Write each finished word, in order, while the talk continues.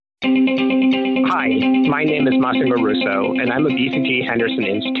Hi, my name is Massimo Russo, and I'm a BCG Henderson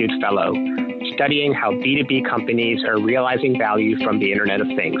Institute Fellow, studying how B2B companies are realizing value from the Internet of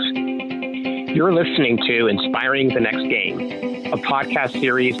Things. You're listening to Inspiring the Next Game, a podcast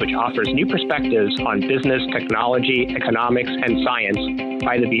series which offers new perspectives on business, technology, economics, and science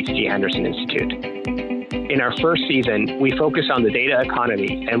by the BCG Henderson Institute. In our first season, we focus on the data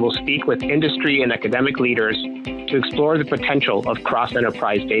economy and will speak with industry and academic leaders to explore the potential of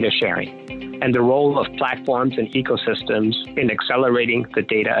cross-enterprise data sharing and the role of platforms and ecosystems in accelerating the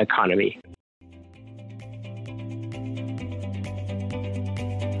data economy.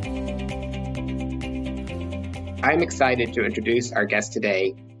 I'm excited to introduce our guest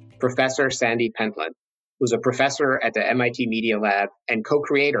today, Professor Sandy Pentland, who's a professor at the MIT Media Lab and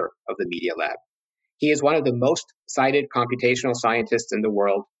co-creator of the Media Lab. He is one of the most cited computational scientists in the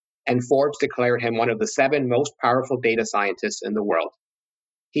world, and Forbes declared him one of the 7 most powerful data scientists in the world.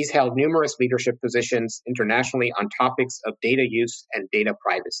 He's held numerous leadership positions internationally on topics of data use and data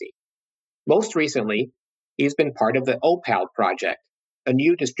privacy. Most recently, he's been part of the OPAL project, a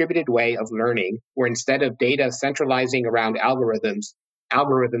new distributed way of learning where instead of data centralizing around algorithms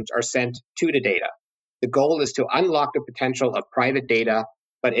are sent to the data. The goal is to unlock the potential of private data,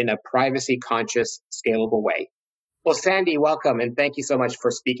 but in a privacy-conscious, scalable way. Well, Sandy, welcome, and thank you so much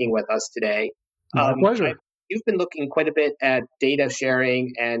for speaking with us today. My pleasure. You've been looking quite a bit at data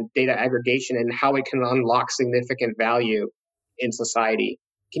sharing and data aggregation and how it can unlock significant value in society.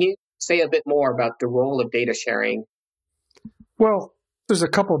 Can you say a bit more about the role of data sharing? Well, there's a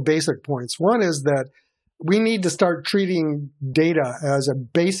couple of basic points. One is that we need to start treating data as a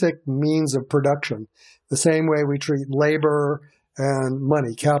basic means of production, the same way we treat labor and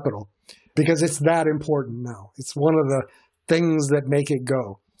money, capital, because it's that important now. It's one of the things that make it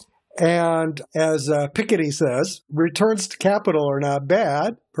go. And as Piketty says, returns to capital are not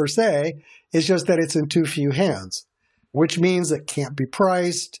bad per se. It's just that it's in too few hands, which means it can't be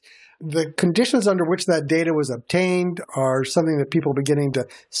priced. The conditions under which that data was obtained are something that people are beginning to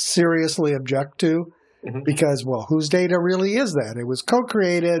seriously object to because, well, whose data really is that? It was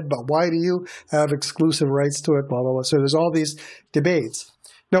co-created, but why do you have exclusive rights to it, blah, blah, blah. So there's all these debates.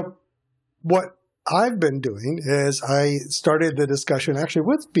 Now, what I've been doing is I started the discussion actually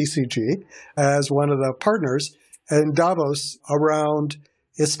with BCG as one of the partners in Davos around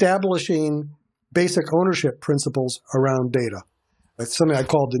establishing basic ownership principles around data. It's something I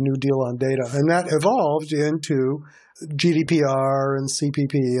called the New Deal on Data, and that evolved into GDPR and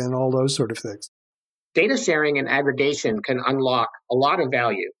CPP and all those sort of things. Data sharing and aggregation can unlock a lot of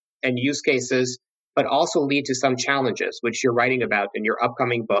value and use cases, but also lead to some challenges, which you're writing about in your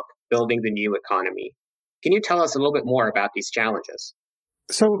upcoming book, Building the New Economy. Can you tell us a little bit more about these challenges?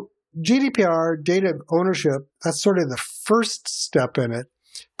 So GDPR, data ownership, that's sort of the first step in it,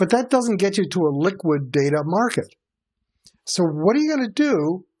 but that doesn't get you to a liquid data market. So what are you going to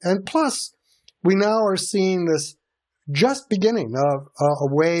do? And plus, we now are seeing this just beginning of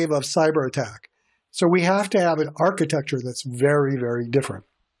a wave of cyber attack. So we have to have an architecture that's very, very different.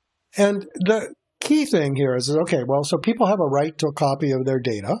 And the key thing here is, okay, well, so people have a right to a copy of their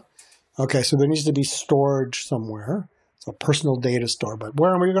data. Okay, so there needs to be storage somewhere. It's a personal data store, but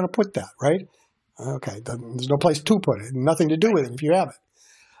where are we going to put that, right? Okay, there's no place to put it, nothing to do with it if you have it.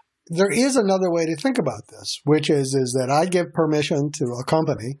 There is another way to think about this, which is that I give permission to a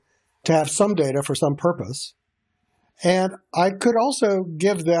company to have some data for some purpose, and I could also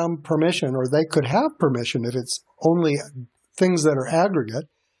give them permission, or they could have permission if it's only things that are aggregate,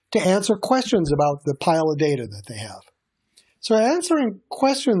 to answer questions about the pile of data that they have. So answering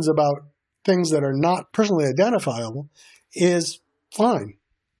questions about things that are not personally identifiable is fine.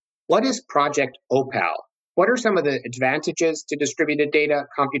 What is Project OPAL? What are some of the advantages to distributed data,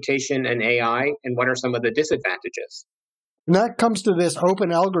 computation, and AI, and what are some of the disadvantages? And that comes to this open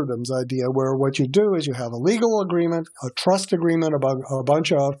algorithms idea where what you do is you have a legal agreement, a trust agreement about a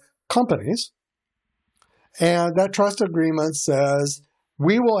bunch of companies, and that trust agreement says,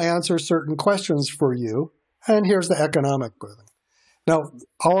 we will answer certain questions for you, and here's the economic burden. Now,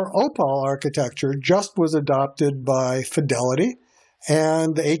 our OPAL architecture just was adopted by Fidelity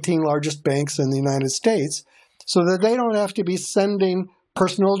and the 18 largest banks in the United States so that they don't have to be sending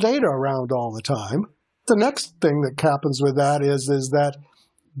personal data around all the time. The next thing that happens with that is that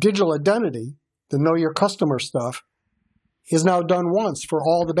digital identity, the know your customer stuff, is now done once for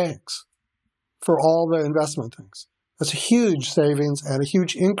all the banks, for all the investment things. That's a huge savings and a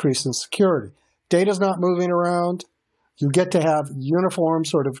huge increase in security. Data's not moving around. You get to have uniform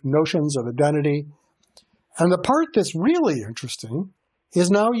sort of notions of identity. And the part that's really interesting is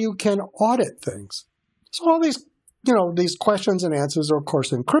now you can audit things. So all these these questions and answers are, of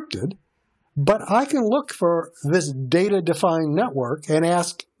course, encrypted, but I can look for this data-defined network and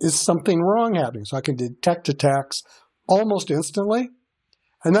ask, is something wrong happening? So I can detect attacks almost instantly.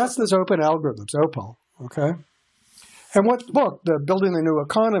 And that's this open algorithms, OPAL, okay? And what the book, the Building the New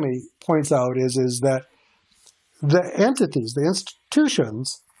Economy, points out is that the entities, the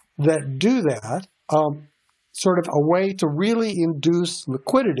institutions that do that, sort of a way to really induce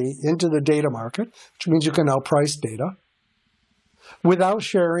liquidity into the data market, which means you can now price data, without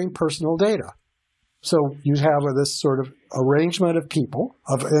sharing personal data. So you have this sort of arrangement of people,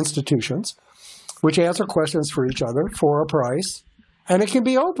 of institutions, which answer questions for each other for a price, and it can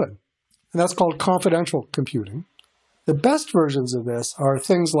be open. And that's called confidential computing. The best versions of this are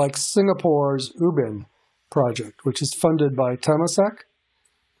things like Singapore's Ubin project, which is funded by Temasek,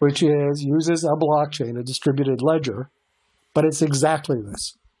 which uses a blockchain, a distributed ledger, but it's exactly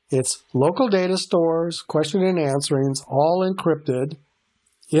this. It's local data stores, question and answerings, all encrypted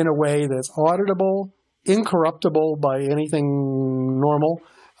in a way that's auditable, incorruptible by anything normal,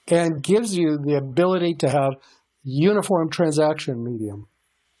 and gives you the ability to have uniform transaction medium.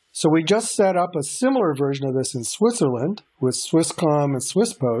 So we just set up a similar version of this in Switzerland with Swisscom and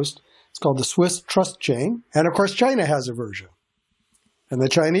Swisspost. It's called the Swiss Trust Chain. And of course, China has a version. And the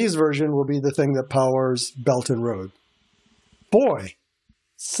Chinese version will be the thing that powers Belt and Road. Boy,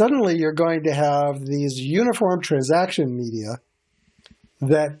 suddenly you're going to have these uniform transaction media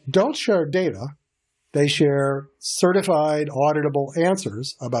that don't share data. They share certified, auditable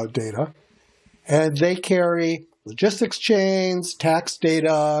answers about data. And they carry logistics chains, tax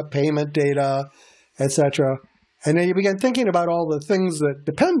data, payment data, etc. And then you begin thinking about all the things that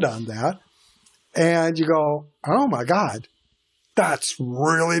depend on that. And you go, oh my God, that's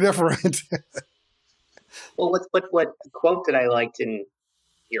really different. Well, what quote that I liked in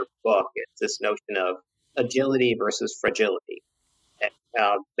your book is this notion of agility versus fragility.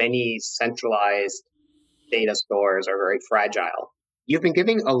 Many centralized data stores are very fragile. You've been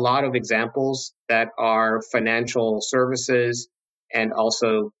giving a lot of examples that are financial services and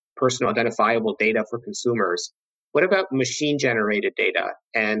also personal identifiable data for consumers. What about machine-generated data,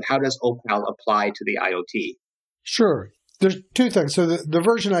 and how does OPAL apply to the IoT? Sure. There's two things. So the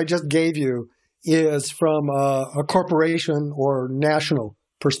version I just gave you is from a corporation or national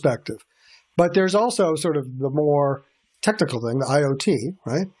perspective. But there's also sort of the more technical thing, the IoT,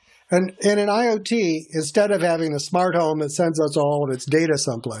 right? And in an IoT, instead of having a smart home that sends us all of its data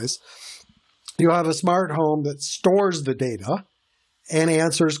someplace, you have a smart home that stores the data and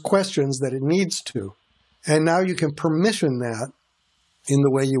answers questions that it needs to. And now you can permission that in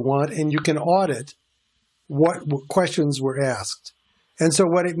the way you want, and you can audit what questions were asked. And so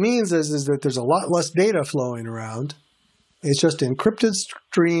what it means is that there's a lot less data flowing around. It's just encrypted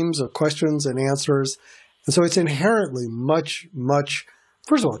streams of questions and answers. And so it's inherently much,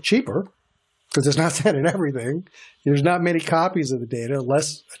 first of all, cheaper, because it's not sending everything. There's not many copies of the data,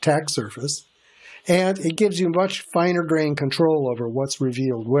 less attack surface. And it gives you much finer grained control over what's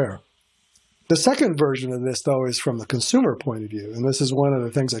revealed where. The second version of this, though, is from the consumer point of view. And this is one of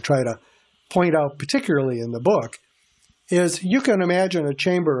the things I try to point out particularly in the book, is you can imagine a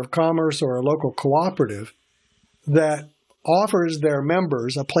chamber of commerce or a local cooperative that offers their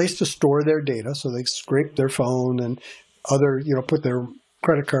members a place to store their data, so they scrape their phone and other, put their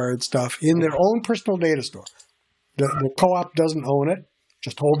credit card stuff in their own personal data store. The co-op doesn't own it,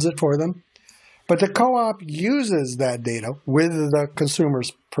 just holds it for them. But the co-op uses that data with the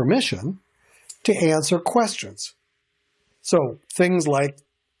consumer's permission to answer questions. So things like,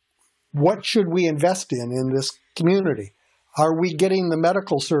 what should we invest in this community? Are we getting the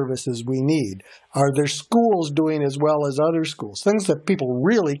medical services we need? Are there schools doing as well as other schools? Things that people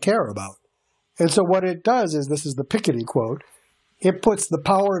really care about. And so what it does is, this is the Piketty quote, it puts the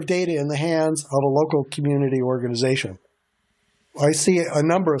power of data in the hands of a local community organization. I see a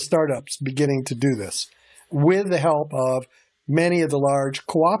number of startups beginning to do this with the help of many of the large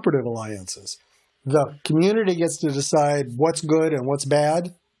cooperative alliances. The community gets to decide what's good and what's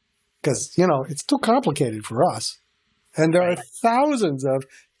bad because, it's too complicated for us. And there are thousands of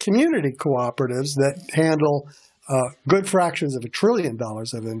community cooperatives that handle good fractions of $1 trillion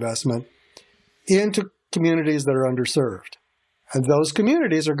of investment into communities that are underserved. And those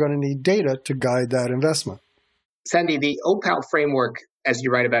communities are going to need data to guide that investment. Sandy, the OPAL framework, as you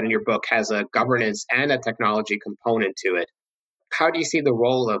write about in your book, has a governance and a technology component to it. How do you see the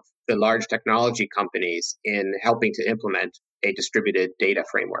role of the large technology companies in helping to implement a distributed data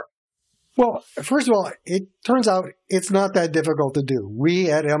framework? Well, first of all, it turns out it's not that difficult to do.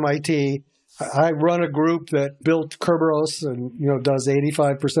 We at MIT, I run a group that built Kerberos and does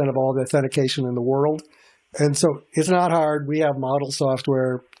 85% of all the authentication in the world And so it's not hard. We have model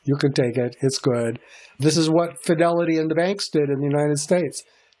software. You can take it. It's good. This is what Fidelity and the banks did in the United States.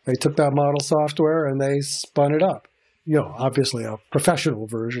 They took that model software and they spun it up. Obviously a professional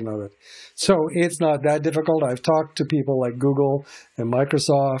version of it. So it's not that difficult. I've talked to people like Google and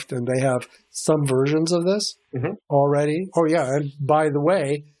Microsoft, and they have some versions of this already. Oh, yeah. And by the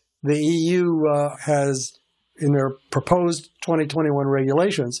way, the EU has, in their proposed 2021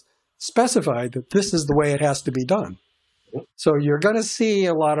 regulations, specified that this is the way it has to be done. So you're going to see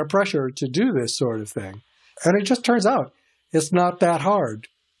a lot of pressure to do this sort of thing. And it just turns out it's not that hard.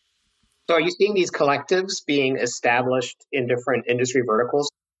 So are you seeing these collectives being established in different industry verticals?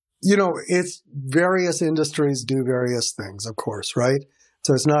 It's various industries do various things, of course, right?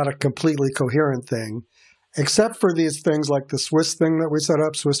 So it's not a completely coherent thing, except for these things like the Swiss thing that we set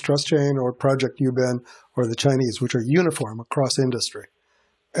up, Swiss Trust Chain or Project Yuben, or the Chinese, which are uniform across industry.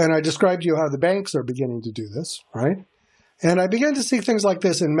 And I described to you how the banks are beginning to do this, right? And I began to see things like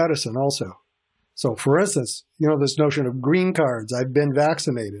this in medicine also. So for instance, this notion of green cards, I've been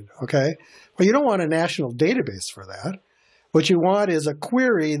vaccinated, okay? Well, you don't want a national database for that. What you want is a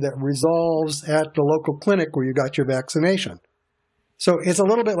query that resolves at the local clinic where you got your vaccination. So it's a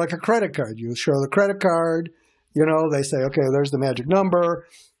little bit like a credit card. You show the credit card, they say, okay, there's the magic number.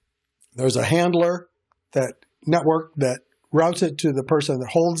 There's a handler, that network that routes it to the person that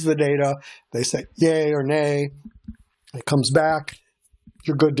holds the data. They say yay or nay. It comes back.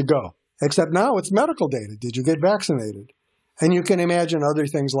 You're good to go. Except now it's medical data. Did you get vaccinated? And you can imagine other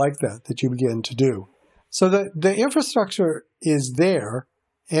things like that you begin to do. So the infrastructure is there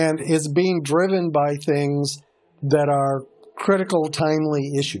and is being driven by things that are critical,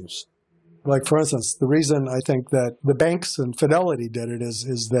 timely issues. Like, for instance, the reason I think that the banks and Fidelity did it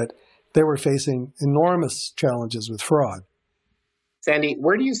is that they were facing enormous challenges with fraud. Sandy,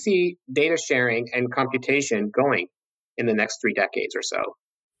 where do you see data sharing and computation going in the next 3 decades or so?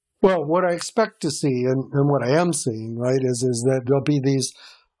 Well, what I expect to see, and what I am seeing, right, is that there'll be these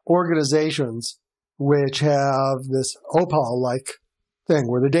organizations which have this OPAL-like thing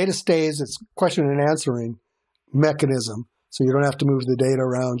where the data stays, it's question and answering mechanism. So you don't have to move the data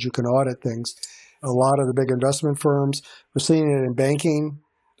around. You can audit things. A lot of the big investment firms, we're seeing it in banking.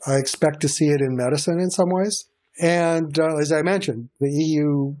 I expect to see it in medicine in some ways. And as I mentioned, the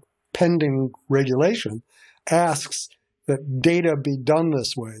EU pending regulation asks that data be done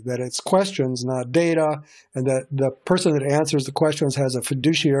this way, that it's questions, not data, and that the person that answers the questions has a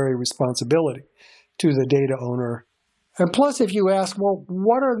fiduciary responsibility to the data owner. And plus, if you ask, well,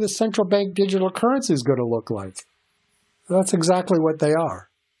 what are the central bank digital currencies going to look like? That's exactly what they are,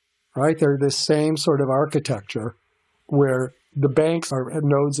 right? They're this same sort of architecture where the banks are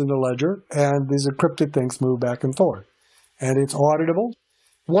nodes in the ledger and these encrypted things move back and forth. And it's auditable.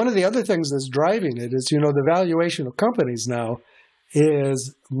 One of the other things that's driving it is, the valuation of companies now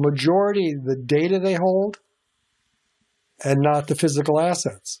is majority the data they hold and not the physical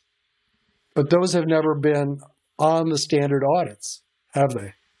assets. But those have never been on the standard audits, have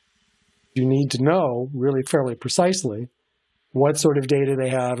they? You need to know really fairly precisely what sort of data they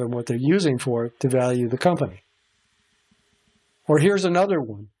have and what they're using for it to value the company. Or here's another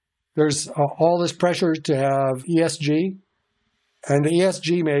one. There's all this pressure to have ESG, and the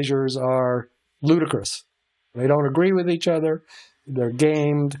ESG measures are ludicrous. They don't agree with each other. They're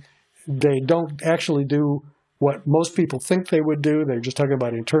gamed. They don't actually do what most people think they would do. They're just talking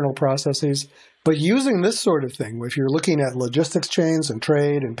about internal processes. But using this sort of thing, if you're looking at logistics chains and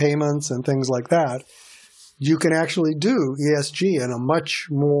trade and payments and things like that, you can actually do ESG in a much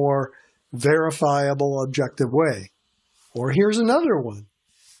more verifiable, objective way. Or here's another one.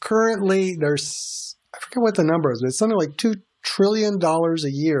 Currently, there's, I forget what the number is, but it's something like $2 trillion a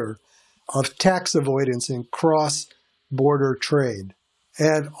year of tax avoidance in cross-border trade.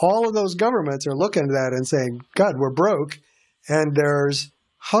 And all of those governments are looking at that and saying, God, we're broke. And there's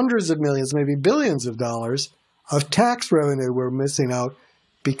hundreds of millions, maybe billions of dollars of tax revenue we're missing out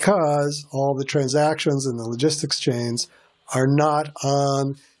because all the transactions and the logistics chains are not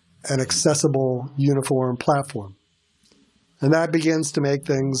on an accessible, uniform platform. And that begins to make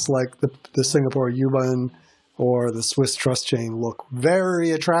things like the Singapore Yuban or the Swiss Trust Chain look very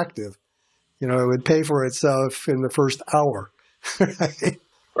attractive. It would pay for itself in the first hour.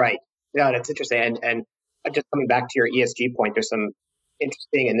 Right. Yeah, that's interesting. And just coming back to your ESG point, there's some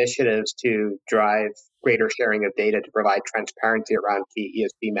interesting initiatives to drive greater sharing of data to provide transparency around key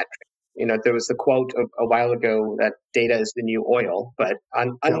ESG metrics. There was the quote a while ago that data is the new oil, but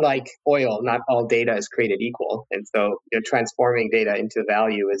unlike oil, not all data is created equal. And so transforming data into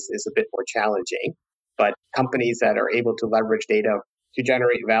value is a bit more challenging. But companies that are able to leverage data to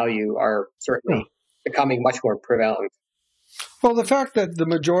generate value are certainly becoming much more prevalent. Well, the fact that the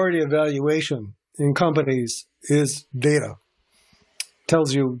majority of valuation in companies is data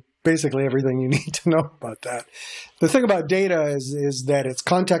tells you basically everything you need to know about that. The thing about data is that it's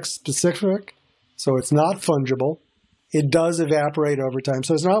context specific, so it's not fungible. It does evaporate over time.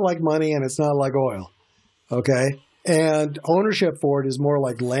 So it's not like money and it's not like oil, okay? And ownership for it is more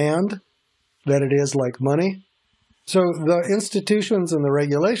like land than it is like money. So the institutions and the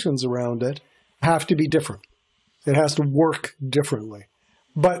regulations around it have to be different. It has to work differently.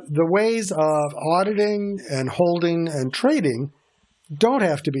 But the ways of auditing and holding and trading don't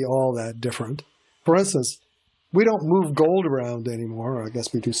have to be all that different. For instance, we don't move gold around anymore. I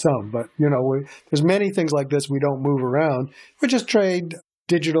guess we do some, but there's many things like this we don't move around. We just trade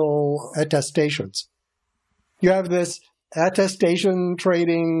digital attestations. You have this attestation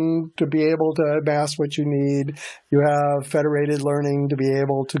trading to be able to amass what you need. You have federated learning to be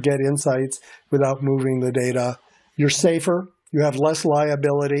able to get insights without moving the data. You're safer. You have less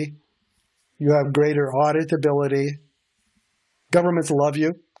liability. You have greater auditability. Governments love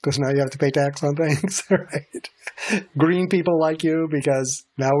you because now you have to pay tax on things, right? Green people like you because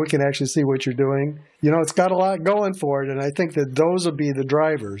now we can actually see what you're doing. It's got a lot going for it, and I think that those will be the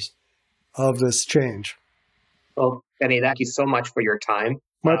drivers of this change. Well, Benny, thank you so much for your time.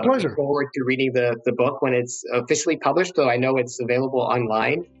 My pleasure. I look forward to reading the book when it's officially published, so I know it's available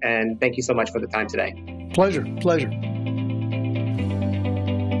online. And thank you so much for the time today. Pleasure.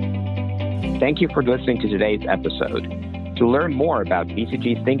 Thank you for listening to today's episode. To learn more about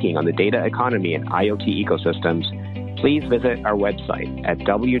BCG's thinking on the data economy and IoT ecosystems, please visit our website at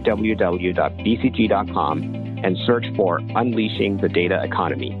www.bcg.com and search for Unleashing the Data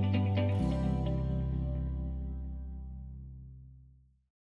Economy.